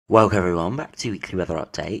Welcome everyone back to Weekly Weather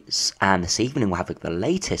Updates, and this evening we'll have a look at the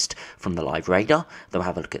latest from the live radar. Then we'll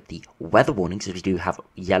have a look at the weather warnings, as we do have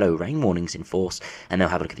yellow rain warnings in force, and then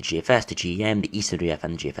we'll have a look at the GFS, the GEM, the ECMWF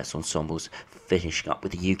and the GFS Ensembles, finishing up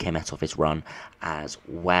with the UKMO Run as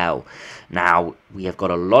well. Now, we have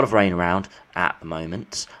got a lot of rain around at the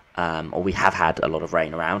moment. Or we have had a lot of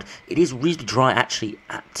rain around. It is reasonably dry actually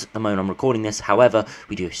at the moment I'm recording this. However,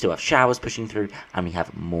 we do still have showers pushing through, and we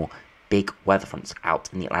have more big weather fronts out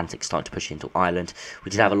in the Atlantic starting to push into Ireland.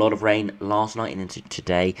 We did have a lot of rain last night and into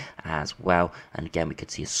today as well, and again we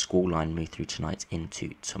could see a squall line move through tonight into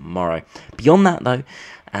tomorrow. Beyond that though,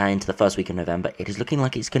 into the first week of November, it is looking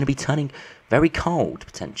like it's going to be turning very cold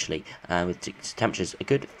potentially, with temperatures a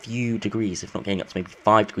good few degrees, if not getting up to maybe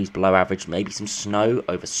 5 degrees below average, maybe some snow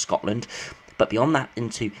over Scotland. But beyond that,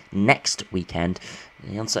 into next weekend,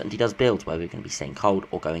 the uncertainty does build, where we're going to be staying cold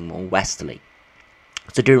or going more westerly.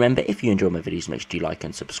 So do remember, if you enjoy my videos, make sure you like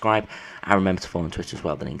and subscribe, and remember to follow on Twitter as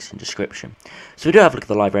well, the link's in the description. So we do have a look at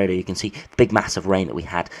the live radar. You can see the big massive rain that we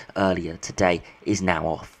had earlier today is now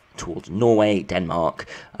off towards Norway, Denmark,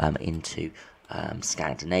 into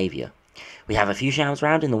Scandinavia. We have a few showers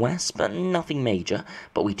around in the west, but nothing major.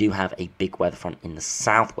 But we do have a big weather front in the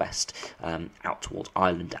southwest, out towards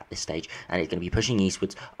Ireland at this stage, and it's going to be pushing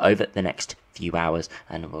eastwards over the next few hours,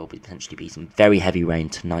 and will potentially be some very heavy rain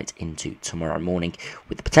tonight into tomorrow morning,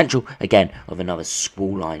 with the potential again of another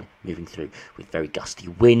squall line moving through with very gusty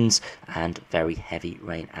winds and very heavy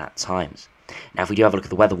rain at times. Now, if we do have a look at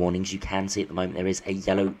the weather warnings, you can see at the moment there is a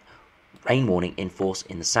yellow rain warning in force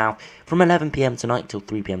in the south from 11 PM tonight till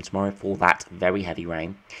 3 PM tomorrow for that very heavy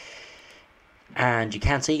rain. And you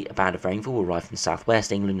can see a band of rainfall will arrive from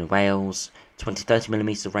southwest England and Wales, 20-30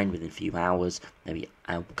 millimetres of rain within a few hours, maybe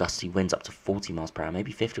gusty winds up to 40 miles per hour,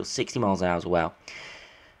 maybe 50 or 60 miles an hour as well.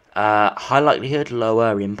 High likelihood,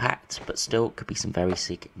 lower impact, but still could be some very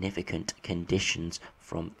significant conditions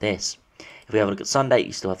from this. If we have a look at Sunday,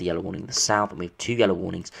 you still have the yellow warning in the south, and we have 2 yellow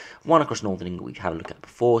warnings, one across northern England we've had a look at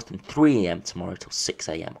before, from 3 AM tomorrow till 6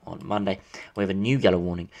 AM on Monday. We have a new yellow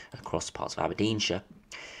warning across parts of Aberdeenshire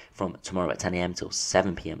from tomorrow at 10 AM till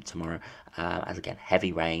 7 PM tomorrow, as again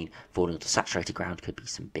heavy rain falling onto saturated ground, could be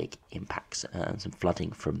some big impacts and some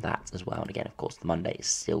flooding from that as well. And again, of course, the Monday is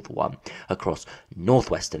still the one across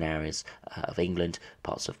northwestern areas of England,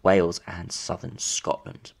 parts of Wales and southern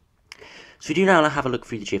Scotland. So we do now have a look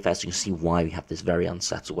through the GFS. You can see why we have this very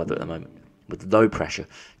unsettled weather at the moment, with low pressure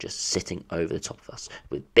just sitting over the top of us,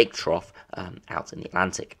 with big trough out in the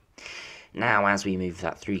Atlantic. Now, as we move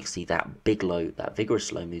that through, you can see that big low, that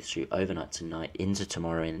vigorous low moves through overnight tonight into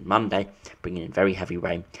tomorrow and Monday, bringing in very heavy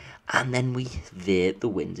rain. And then we veer the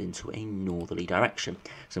wind into a northerly direction.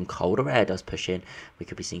 Some colder air does push in. We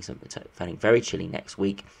could be seeing something turning very chilly next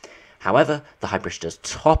week. However, the high pressure does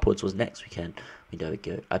topwards towards next weekend. We know it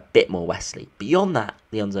go a bit more westerly. Beyond that,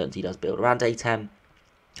 the uncertainty does build around day 10.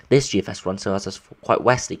 This GFS run still has us quite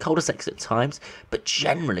westerly, colder sectors at times, but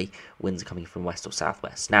generally winds are coming from west or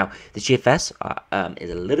southwest. Now, the GFS is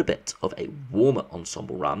a little bit of a warmer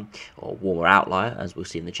ensemble run, or warmer outlier, as we'll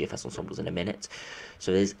see in the GFS ensembles in a minute.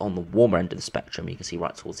 So it is on the warmer end of the spectrum. You can see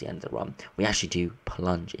right towards the end of the run, we actually do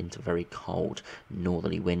plunge into very cold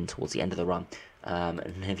northerly wind towards the end of the run. And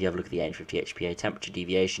if you have a look at the 850 HPA temperature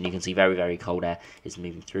deviation, you can see very, very cold air is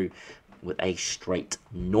moving through with a straight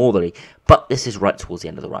northerly. But this is right towards the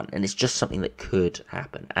end of the run, and it's just something that could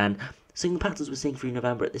happen. And seeing the patterns we're seeing through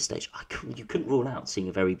November at this stage, you couldn't rule out seeing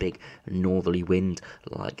a very big northerly wind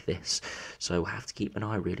like this. So we'll have to keep an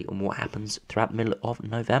eye really on what happens throughout the middle of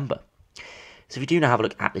November. So if you do now have a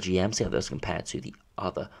look at the GM, see how those compare to the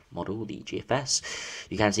other model, the GFS,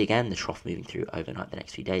 you can see again the trough moving through overnight the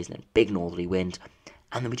next few days, and then big northerly wind,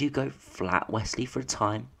 and then we do go flat westerly for a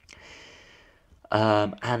time.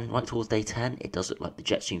 And right towards day 10, it does look like the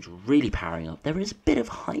jet stream's really powering up. There is a bit of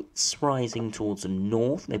heights rising towards the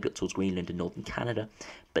north, maybe up towards Greenland and northern Canada,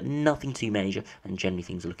 but nothing too major, and generally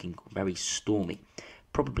things are looking very stormy.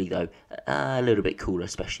 Probably, though, a little bit cooler,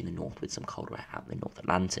 especially in the north, with some colder air out in the North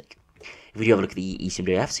Atlantic. If we do have a look at the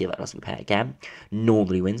ECMWF, see how that does compare again.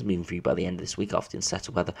 Northerly winds moving through by the end of this week after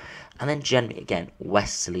unsettled weather. And then generally, again,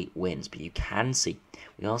 westerly winds. But you can see,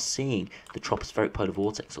 we are seeing the tropospheric polar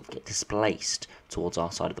vortex sort of get displaced towards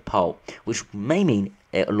our side of the pole, which may mean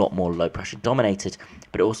a lot more low pressure dominated,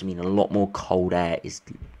 but it also means a lot more cold air is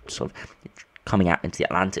sort of coming out into the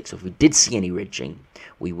Atlantic. So if we did see any ridging,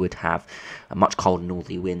 we would have a much colder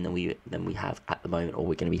northerly wind than we have at the moment, or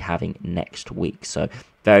we're going to be having next week. So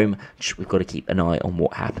very much we've got to keep an eye on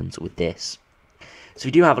what happens with this. So if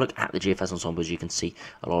you do have a look at the GFS Ensembles, you can see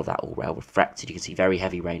a lot of that all well refracted. You can see very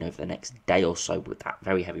heavy rain over the next day or so, with that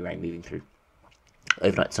very heavy rain moving through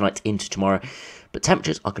overnight tonight into tomorrow. But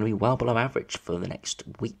temperatures are going to be well below average for the next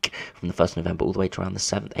week, from the 1st of November all the way to around the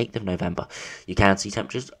 7th, 8th of November. You can see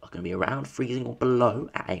temperatures are going to be around freezing or below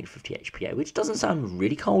at 850 HPA, which doesn't sound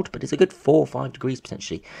really cold, but it's a good 4 or 5 degrees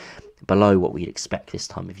potentially below what we'd expect this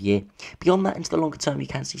time of year. Beyond that, into the longer term, you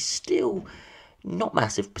can see still not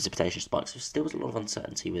massive precipitation spikes. There's still a lot of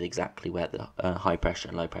uncertainty with exactly where the high pressure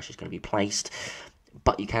and low pressure is going to be placed.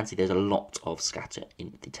 But you can see there's a lot of scatter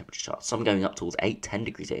in the temperature charts. Some going up towards 8-10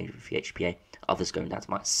 degrees at 850 HPA, others going down to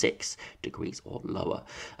 -6 degrees or lower.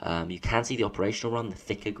 You can see the operational run, the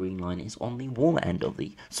thicker green line, is on the warmer end of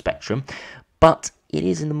the spectrum, but it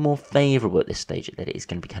is in the more favourable at this stage that it is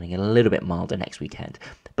going to be getting a little bit milder next weekend.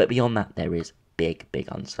 But beyond that, there is big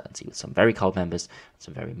uncertainty with some very cold members and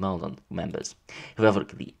some very mild members. If we have a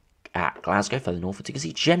look at Glasgow further northwards, you can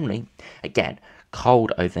see generally, again,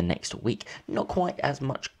 cold over the next week. Not quite as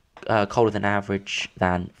much colder than average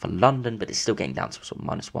than for London, but it's still getting down to sort of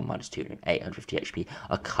 -1, -2, 850 HP,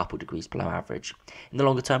 a couple degrees below average. In the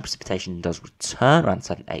longer term, precipitation does return around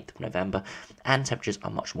 7th, 8th of November, and temperatures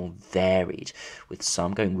are much more varied, with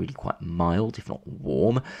some going really quite mild, if not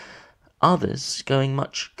warm, others going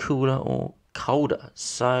much cooler or colder.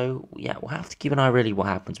 So yeah, we'll have to keep an eye really what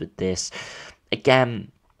happens with this.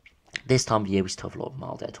 Again, this time of year we still have a lot of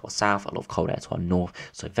mild air to our south, a lot of cold air to our north,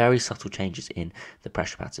 so very subtle changes in the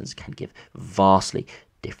pressure patterns can give vastly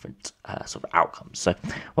different sort of outcomes. So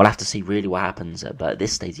we'll have to see really what happens, but at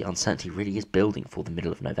this stage the uncertainty really is building for the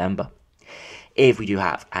middle of November. If we do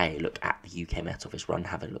have a look at the UK Met Office run,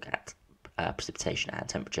 have a look at precipitation and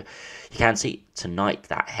temperature, you can see tonight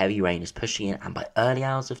that heavy rain is pushing in, and by early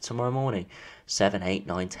hours of tomorrow morning, 7, 8,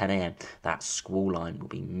 9, 10 a.m, that squall line will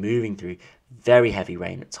be moving through very heavy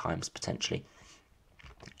rain at times potentially.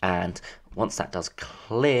 And once that does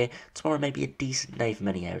clear, tomorrow may be a decent day for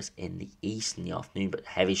many areas in the east in the afternoon, but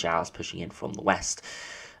heavy showers pushing in from the west,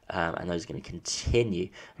 and those are going to continue,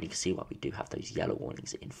 and you can see why we do have those yellow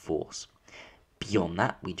warnings in force. Beyond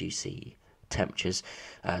that, we do see temperatures,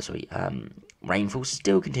 rainfall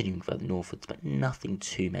still continuing further northwards, but nothing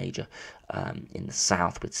too major in the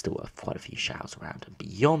south, with still quite a few showers around. And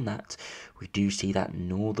beyond that, we do see that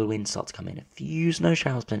northern wind start to come in, a few snow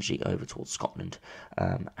showers potentially over towards Scotland,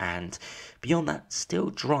 and beyond that, still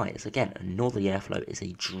dry. As again, a northerly airflow is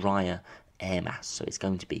a drier air mass, so it's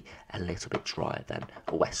going to be a little bit drier than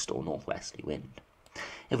a west or northwesterly wind.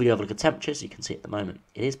 If we do have a look at temperatures, you can see at the moment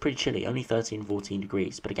it is pretty chilly, only 13-14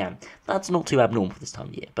 degrees, but again, that's not too abnormal for this time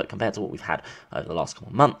of year, but compared to what we've had over the last couple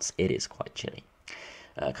of months, it is quite chilly.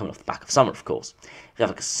 Coming off the back of summer, of course. If you have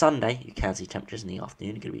a look at Sunday, you can see temperatures in the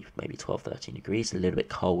afternoon are going to be maybe 12-13 degrees, a little bit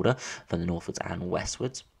colder from the northwards and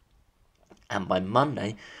westwards. And by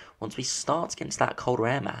Monday, once we start to get into that colder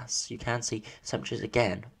air mass, you can see temperatures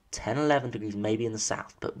again 10-11 degrees maybe in the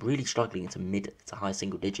south, but really struggling into mid to high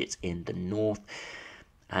single digits in the north.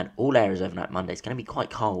 And all areas overnight Monday is going to be quite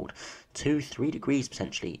cold, 2-3 degrees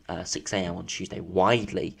potentially, 6 a.m. on Tuesday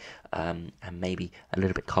widely, and maybe a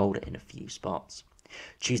little bit colder in a few spots.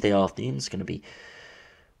 Tuesday afternoon is going to be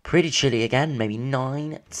pretty chilly again, maybe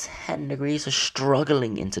 9-10 degrees, so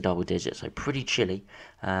struggling into double digits, so pretty chilly.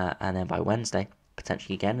 And then by Wednesday,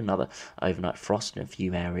 potentially again another overnight frost in a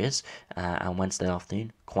few areas, and Wednesday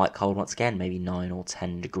afternoon quite cold once again, maybe 9 or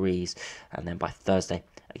 10 degrees. And then by Thursday,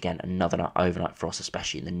 again, another overnight frost,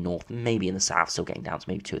 especially in the north, maybe in the south, still getting down to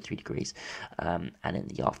maybe 2 or 3 degrees. And in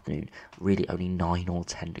the afternoon, really only 9 or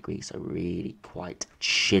 10 degrees, so really quite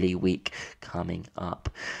chilly week coming up.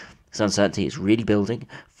 This uncertainty is really building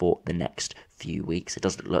for the next few weeks. It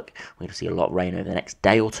does look we're going to see a lot of rain over the next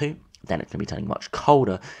day or two. Then it's going to be turning much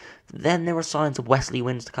colder. Then there are signs of westerly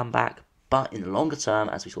winds to come back. But in the longer term,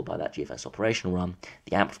 as we saw by that GFS Operational Run,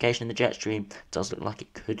 the amplification in the jet stream does look like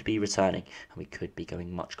it could be returning, and we could be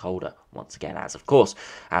going much colder once again, as of course,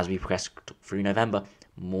 as we progress through November,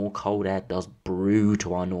 more cold air does brew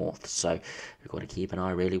to our north, so we've got to keep an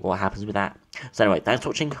eye really what happens with that. So anyway, thanks for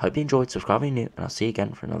watching, hope you enjoyed, subscribe if you're new, and I'll see you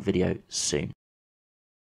again for another video soon.